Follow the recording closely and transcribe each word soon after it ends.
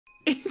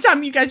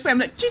anytime you guys win, I'm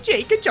like,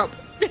 GG, good job.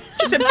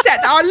 Just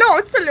upset that I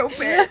lost a little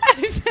bit.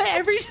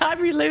 Every time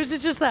we lose,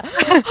 it's just that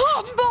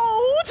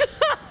humbled.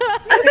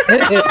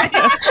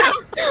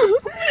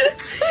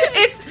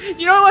 It's,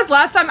 you know what it was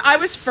last time? I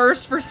was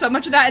first for so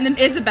much of that, and then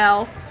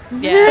Isabel.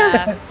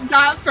 Yeah.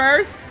 Got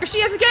first. Here she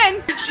is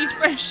again. She's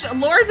fresh.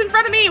 Laura's in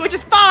front of me, which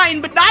is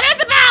fine, but not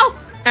Isabel!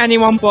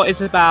 Anyone but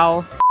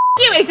Isabel.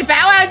 You, Isabel,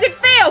 how does it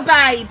feel, babe?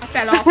 I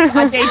fell off.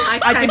 I did.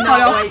 I did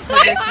fall off. Wait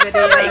for this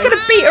video. You're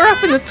gonna beat her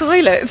up in the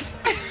toilets.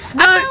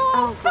 No.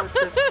 Oh, God.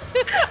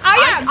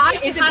 I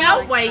Isabel.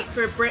 cannot wait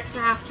for Brit to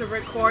have to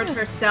record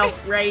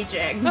herself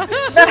raging. Ooh,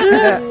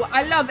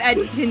 I love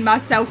editing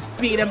myself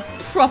being a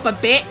proper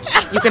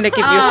bitch. You're gonna give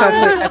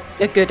yourself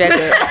a good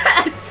edit.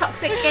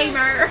 Toxic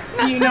gamer.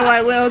 You know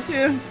I will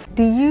too.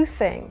 Do you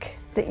think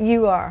that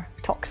you are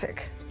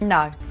toxic?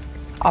 No.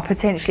 I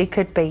potentially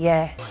could be,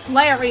 yeah.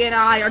 Larry and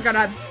I are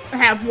gonna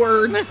have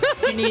words.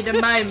 You need a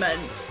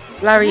moment.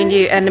 Larry and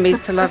you, enemies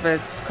to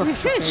lovers.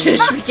 Should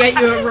we get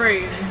you a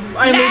room?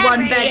 Only Larry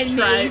one bed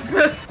and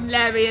trope.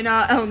 Larry and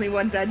I, only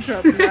one bed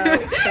trope. No,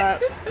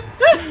 but...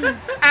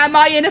 Am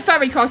I in a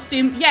furry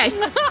costume? Yes.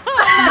 We're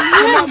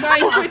not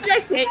going to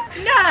address it.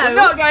 No. We're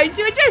not going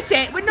to address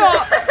it. We're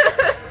not.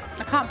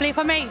 I can't believe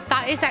I made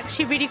that. Is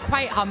actually really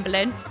quite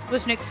humbling.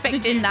 Wasn't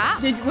expecting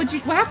that. What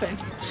happened?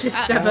 She's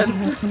 7.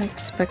 Wasn't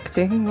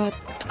expecting that.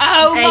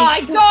 Oh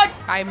my God!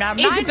 I'm now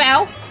 9.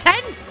 Isabel.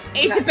 10.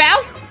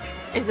 Isabel.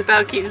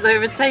 Isabel keeps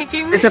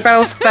overtaking me.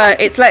 Isabel's third.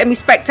 It's letting me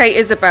spectate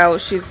Isabel.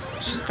 She's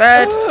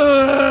third.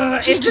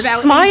 She's Isabel,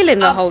 just smiling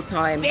the whole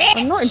time. bitch.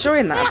 I'm not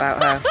enjoying that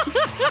about her.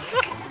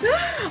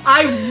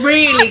 I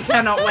really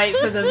cannot wait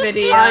for the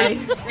video.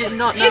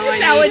 Isabel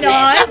and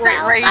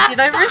I. Raging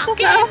over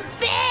Isabel.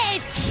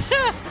 Bitch.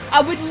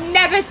 I would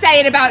never say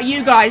it about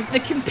you guys. The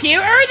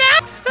computer,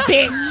 that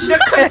bitch. The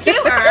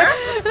computer?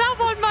 That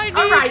one might need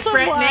Alright, some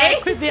Brittany.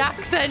 work with the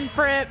accent,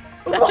 Brit.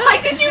 Why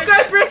did you go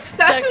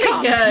Bristolian?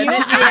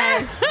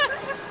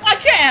 I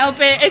can't help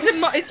it. It's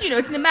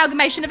an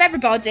amalgamation of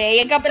everybody.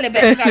 I got a little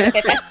bit. Little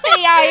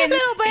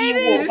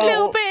bit,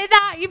 little bit of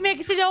that. You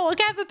mix it all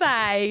together,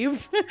 babe.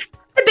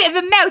 A bit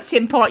of a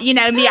melting pot, you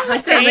know me. I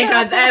don't think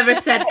I've ever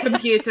said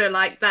computer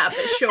like that,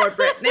 but sure,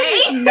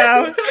 Brittany.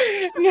 No.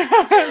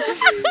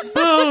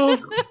 Oh. That's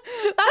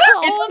the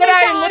It's only what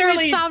I time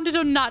literally- it sounded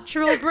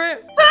unnatural,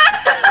 Brit.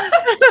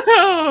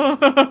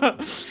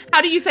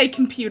 How do you say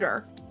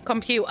computer?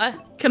 Computer.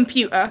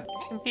 Computer.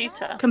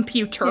 Computer.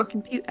 Computer. Computer.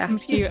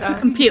 Computer.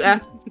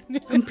 Computer.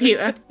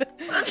 Computer.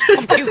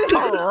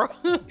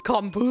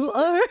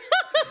 Computer.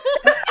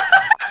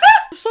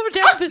 Some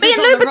emphasis Me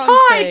and on the wrong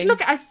Louboutin. thing.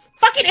 Look at us.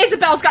 Fucking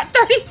Isabel's got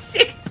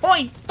 36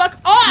 points. Fuck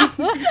off.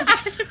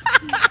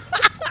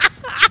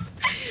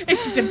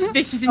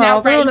 This is an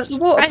Oh, we're all outrage. at the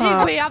water I think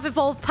park. we have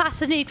evolved past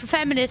the need for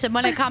feminism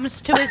when it comes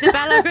to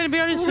Isabella. I'm going to be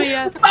honest with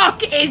you.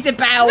 Fuck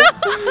Isabel.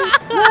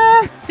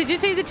 Did you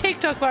see the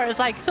TikTok where it's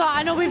like, so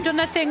I know we've done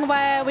a thing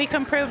where we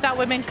can prove that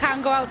women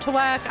can go out to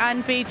work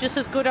and be just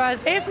as good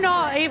as, if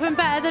not even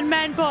better than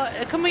men, but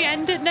can we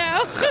end it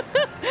now?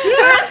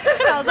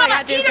 I was like,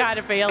 I do kind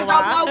of feel that.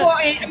 I'm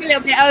a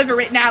little bit over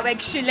it now,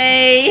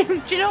 actually.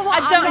 Do you know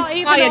what? I don't I'm not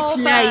even aspire to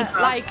over, labour.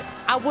 like,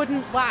 I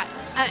wouldn't like.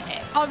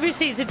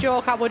 Obviously, it's a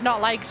joke. I would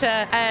not like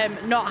to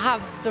not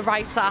have the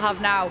rights that I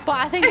have now. But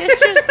I think it's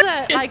just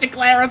that, Just like, to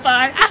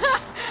clarify.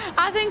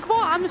 I think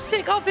what I'm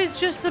sick of is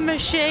just the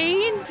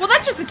machine. Well,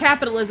 that's just the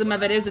capitalism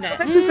of it, isn't it?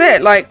 This is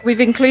it. Like, we've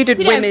included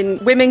You know- women.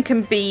 Women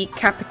can be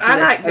capitalists. I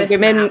like and this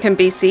women now. can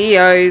be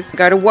CEOs,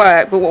 go to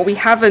work. But what we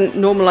haven't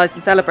normalised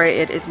and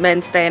celebrated is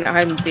men staying at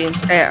home, being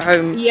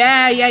stay-at-home.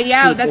 Yeah.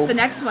 People. That's the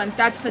next one.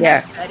 That's the Yeah.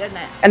 next bit, isn't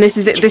it? And this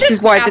is it. It's This just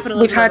is why capitalism,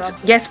 we've had. Rob.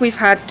 Yes, we've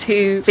had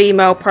 2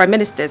 female prime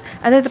ministers,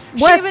 and they're the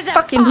worst was a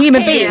fucking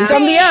human fucking beings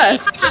on the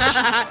earth.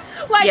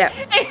 Like, Yeah.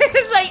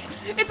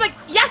 it's like,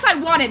 yes, I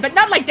want it, but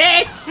not like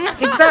this.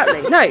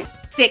 Exactly. No.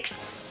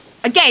 6.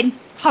 Again,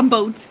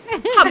 humbled.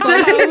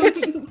 Humbled.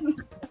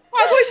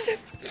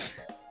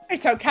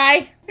 It's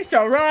okay. It's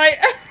all right.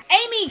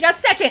 Amy got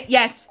second.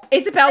 Yes.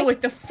 Isabel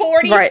with the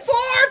 44 Right.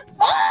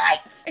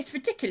 points. It's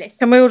ridiculous.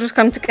 Can we all just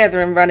come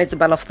together and run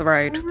Isabel off the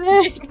road?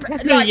 Just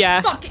like,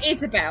 Yeah. fuck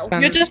Isabel.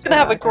 You're just gonna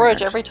have a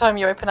grudge every time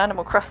you open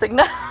Animal Crossing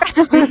now.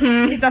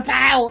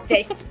 Isabel,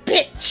 this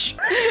bitch.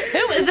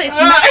 Who is this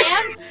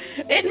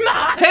man in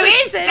my Who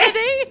is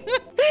vicinity?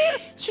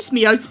 It's just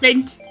me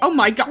husband. Oh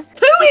my god.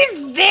 Who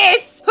is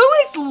this? Who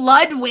is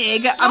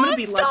Ludwig? I'm gonna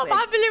be Stop! Ludwig.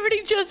 I've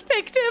literally just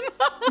picked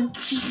him.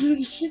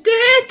 She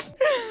did.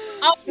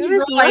 I'll be Who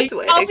is Roy.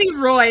 Ludwig? I'll be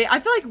Roy. I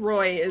feel like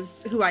Roy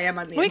is who I am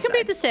on the We inside. can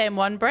be the same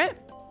one, Britt.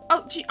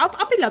 Oh, gee, I'll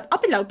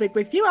be Ludwig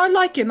with you. I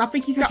like him. I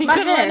think he's got You my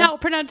gotta learn hair. how to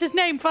pronounce his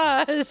name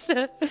first.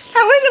 How is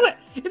it?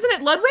 Isn't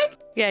it Ludwig?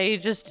 Yeah, you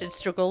just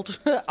struggled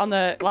on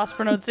the last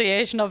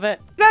pronunciation of it.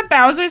 Is that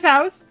Bowser's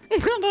house? I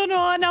don't know.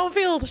 I now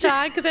feel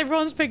shy because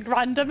everyone's picked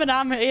random and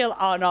I'm here.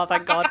 Oh no,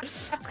 thank God. I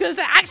was gonna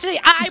say, actually,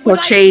 I would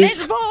like cheese.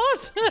 this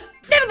vote.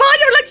 Never mind.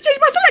 I would like to change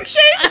my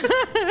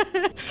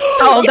selection.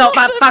 Oh, not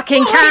that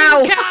fucking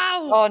cow!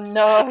 Cow. Oh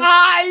no.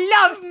 I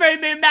love Moo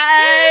Moo Maze.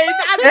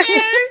 I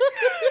do.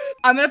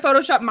 I'm gonna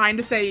Photoshop mine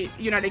to say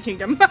United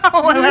Kingdom.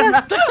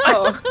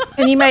 Oh.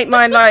 Can you make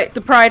mine like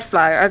the pride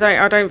flag?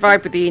 I don't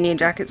vibe with the Union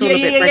Jack. It's all a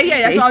bit Brexity.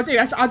 That's what I'll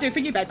do. I'll do it for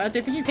you, babe. I'll do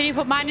it for you. Can you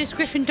put minus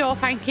Gryffindor,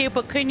 thank you,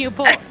 but can you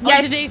put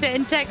underneath it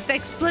in text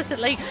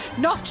explicitly,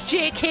 not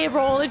J.K.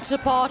 Rowling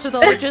supporter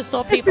though, just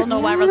so people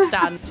know where I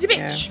stand? She's a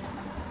bitch. Yeah.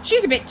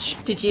 She's a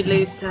bitch. Did you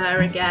lose to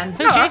her again?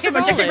 No,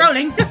 J.K.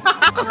 Rowling.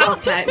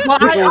 Okay. Well,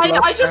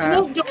 I just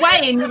walked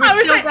away and you were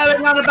still like,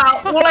 going on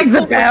about what I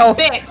called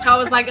a bitch. I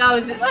was like, oh,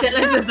 is it still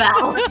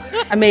Isabel?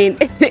 I mean,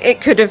 it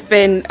could have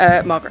been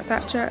Margaret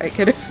Thatcher. It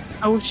could have.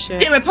 Oh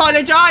shit. You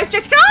apologise,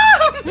 Jessica!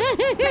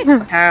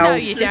 No,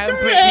 you don't,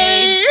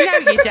 Brittany. No,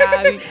 you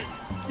don't.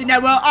 You know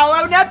what?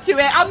 I'll own up to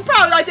it. I'm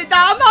proud I did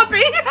that. I'm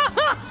happy.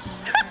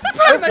 I'm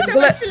proud of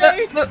myself,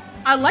 actually.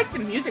 I like the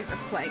music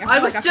that's playing. I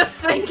was just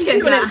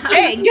thinking that.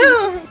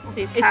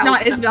 It's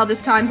not Isabel this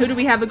time. Who do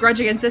we have a grudge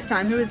against this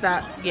time? Who is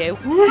that? You.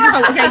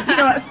 Oh, okay, you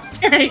know what?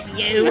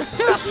 You.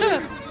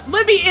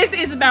 Libby is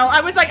Isabel.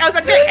 I was like,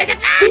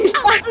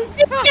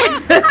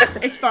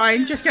 it's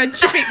fine. Just gonna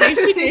she beat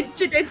me.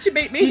 She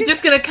beat me. You're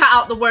just gonna cut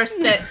out the worst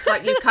bits,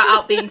 like you cut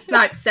out being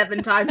sniped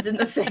 7 times in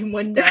the same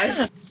window.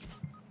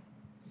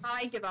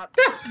 I give up.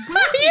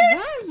 Where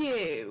were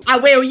you? I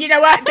will. You know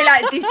what? Be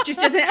like, this just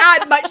doesn't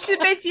add much to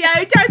the video,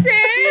 does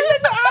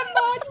it? Doesn't add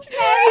much.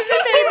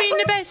 It's Amy in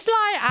the best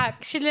light,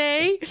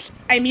 actually.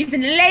 Amy's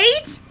in the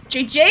lead.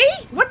 GG.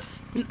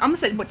 I'm gonna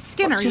say, what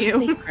skin are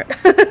you?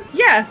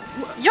 Yeah.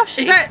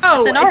 Yoshi. Is that?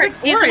 Oh, it's an orange.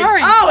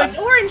 Oh, one. It's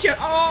orange.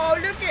 Oh,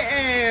 look at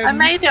him. I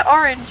made it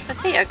orange for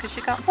Tia because she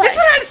can't play. This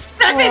one has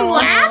 7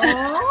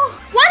 laps.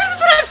 Why does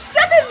this one have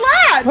 7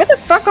 laps? Where the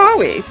fuck are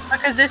we?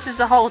 Because this is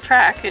the whole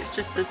track. It's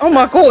just a. Oh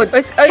my god!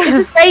 It's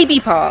this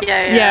baby park.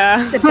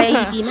 Yeah. It's a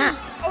baby map.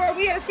 Or are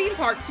we at a theme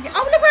park together?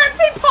 Oh, look, we're at a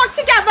theme park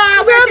together.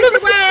 We're at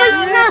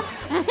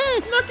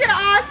Disney. Look at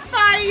us,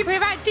 babe.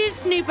 We're at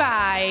Disney,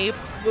 babe.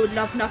 Would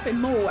love nothing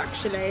more,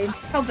 actually.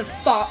 How's the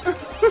fuck?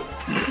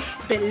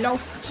 Bit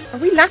lost. Are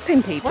we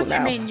lapping people What do now?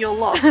 you mean you're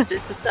lost?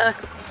 It's a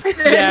circle.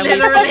 Yeah,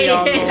 literally.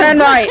 Turn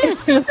right.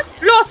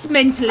 Lost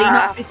mentally,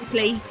 not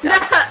physically.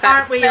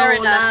 Aren't we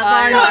all,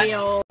 love? Aren't we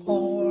all?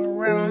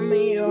 Around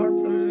me are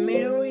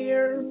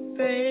familiar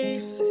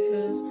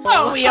faces.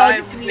 Oh, we are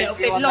just a little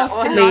bit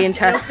lost in Me and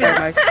Tesco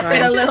most Been a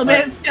times. little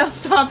bit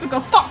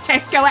philosophical. Fuck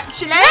Tesco,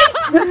 actually.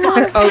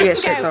 Oh yeah,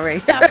 shit, sorry.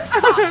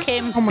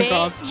 Fucking Oh my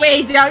god.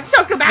 We don't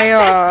talk about They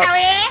are- Tesco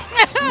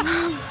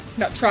here.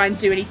 Not try and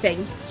do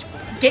anything.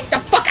 Get the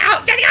fuck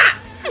out, Jessica!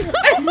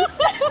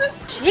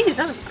 Jeez,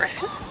 that was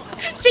aggressive.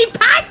 She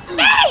passed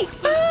me!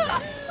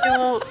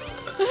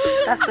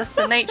 That's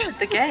the nature of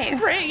the game.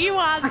 Brit, you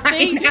are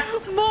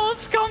the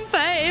most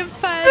competitive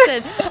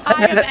person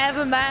I have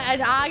ever met,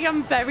 and I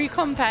am very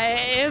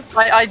competitive.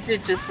 I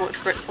did just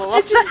watch Brit fall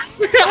off.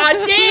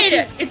 I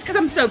did! It's because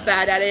I'm so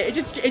bad at it.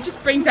 It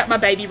just brings out my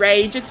baby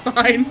rage. It's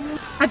fine.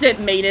 I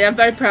didn't mean it. I'm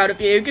very proud of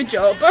you. Good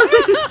job.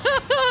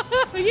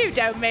 You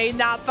don't mean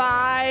that,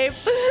 babe.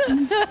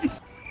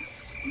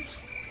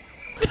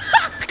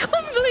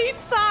 Complete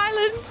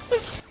silence.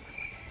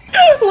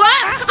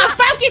 What? I'm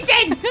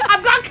focusing!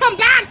 I've got to come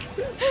back!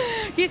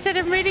 You said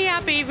I'm really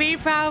happy, really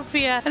proud for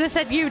you. And I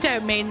said, you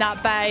don't mean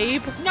that,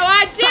 babe. No,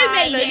 I do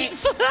mean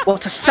it!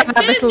 What a sad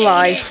little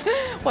life.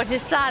 What a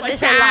sad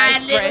What's little that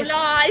life, little Brit.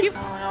 life?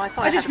 Oh, no, I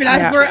thought I just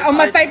realised we're on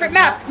my favourite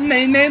map,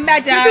 Moon Moon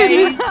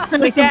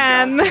Meadow.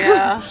 Again.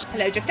 Yeah.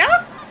 Hello,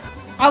 Jessica.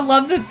 I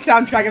love the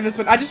soundtrack of this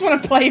one. I just want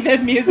to play the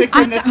music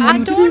from this I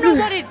one. don't know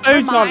what it Oh,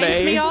 reminds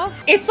Molly. me of.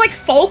 It's like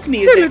folk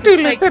music.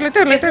 Like,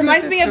 it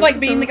reminds me of like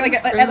being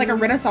like a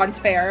Renaissance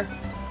fair.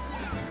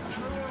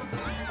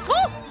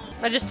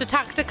 I just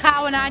attacked a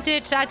cow and I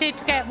did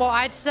get what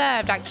I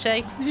deserved,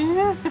 actually.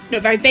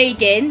 Not very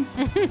vegan.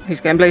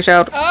 Who's getting blue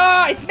shelled?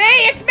 Oh, it's me!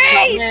 It's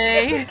me!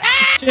 Yay.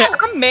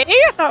 I'm me?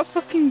 That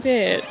fucking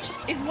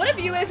bitch. Is one of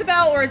you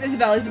Isabel or is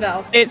Isabel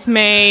Isabel? It's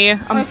me. I'm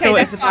Okay, still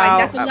that's Isabel. fine.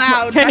 That's allowed.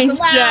 not That's changed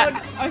allowed.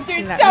 yet. I was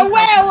doing Let so me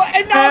well,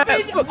 and now I've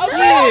been fuck oh,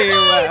 you.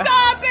 no,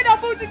 I've been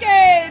humbled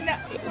again.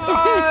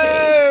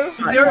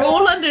 Oh. You're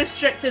all under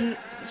strict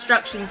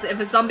instructions that if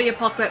a zombie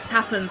apocalypse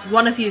happens,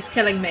 one of you's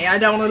killing me. I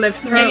don't want to live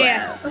through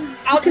Yeah. it.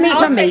 I'll can eat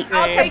my meat.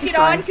 take it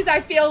on because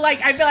I feel like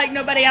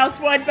nobody else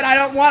would, but I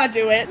don't want to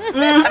do it. I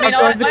mean, I'd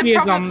rather I'd be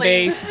a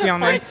probably- zombie, to be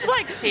honest. It's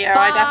like, Tia,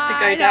 I'd have to go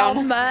fine, down.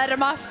 I'll murder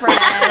my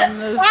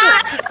friends.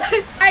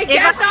 I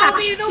guess I'll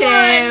be the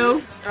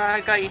one.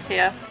 I got you,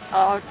 Tia.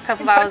 Oh, a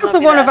couple of hours. Bowser's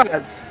the one of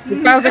us. It's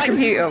Bowser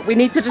computer. We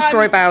need to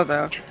destroy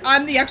Bowser.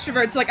 I'm the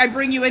extrovert, so like I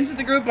bring you into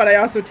the group, but I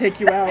also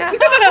take you out.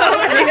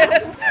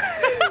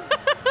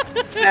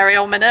 It's very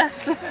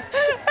ominous.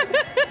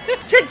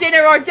 To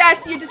dinner or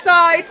death, you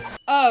decide.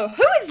 Oh,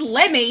 who is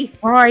Lemmy?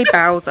 Why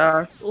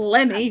Bowser?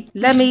 Lemmy.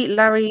 Lemmy,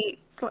 Larry.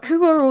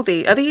 Who are all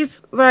these? Are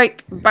these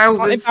like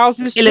Bowser's,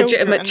 Bowser's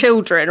illegitimate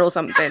children or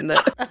something?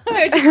 That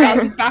They're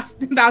just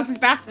Bowser's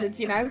bastards,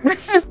 you know.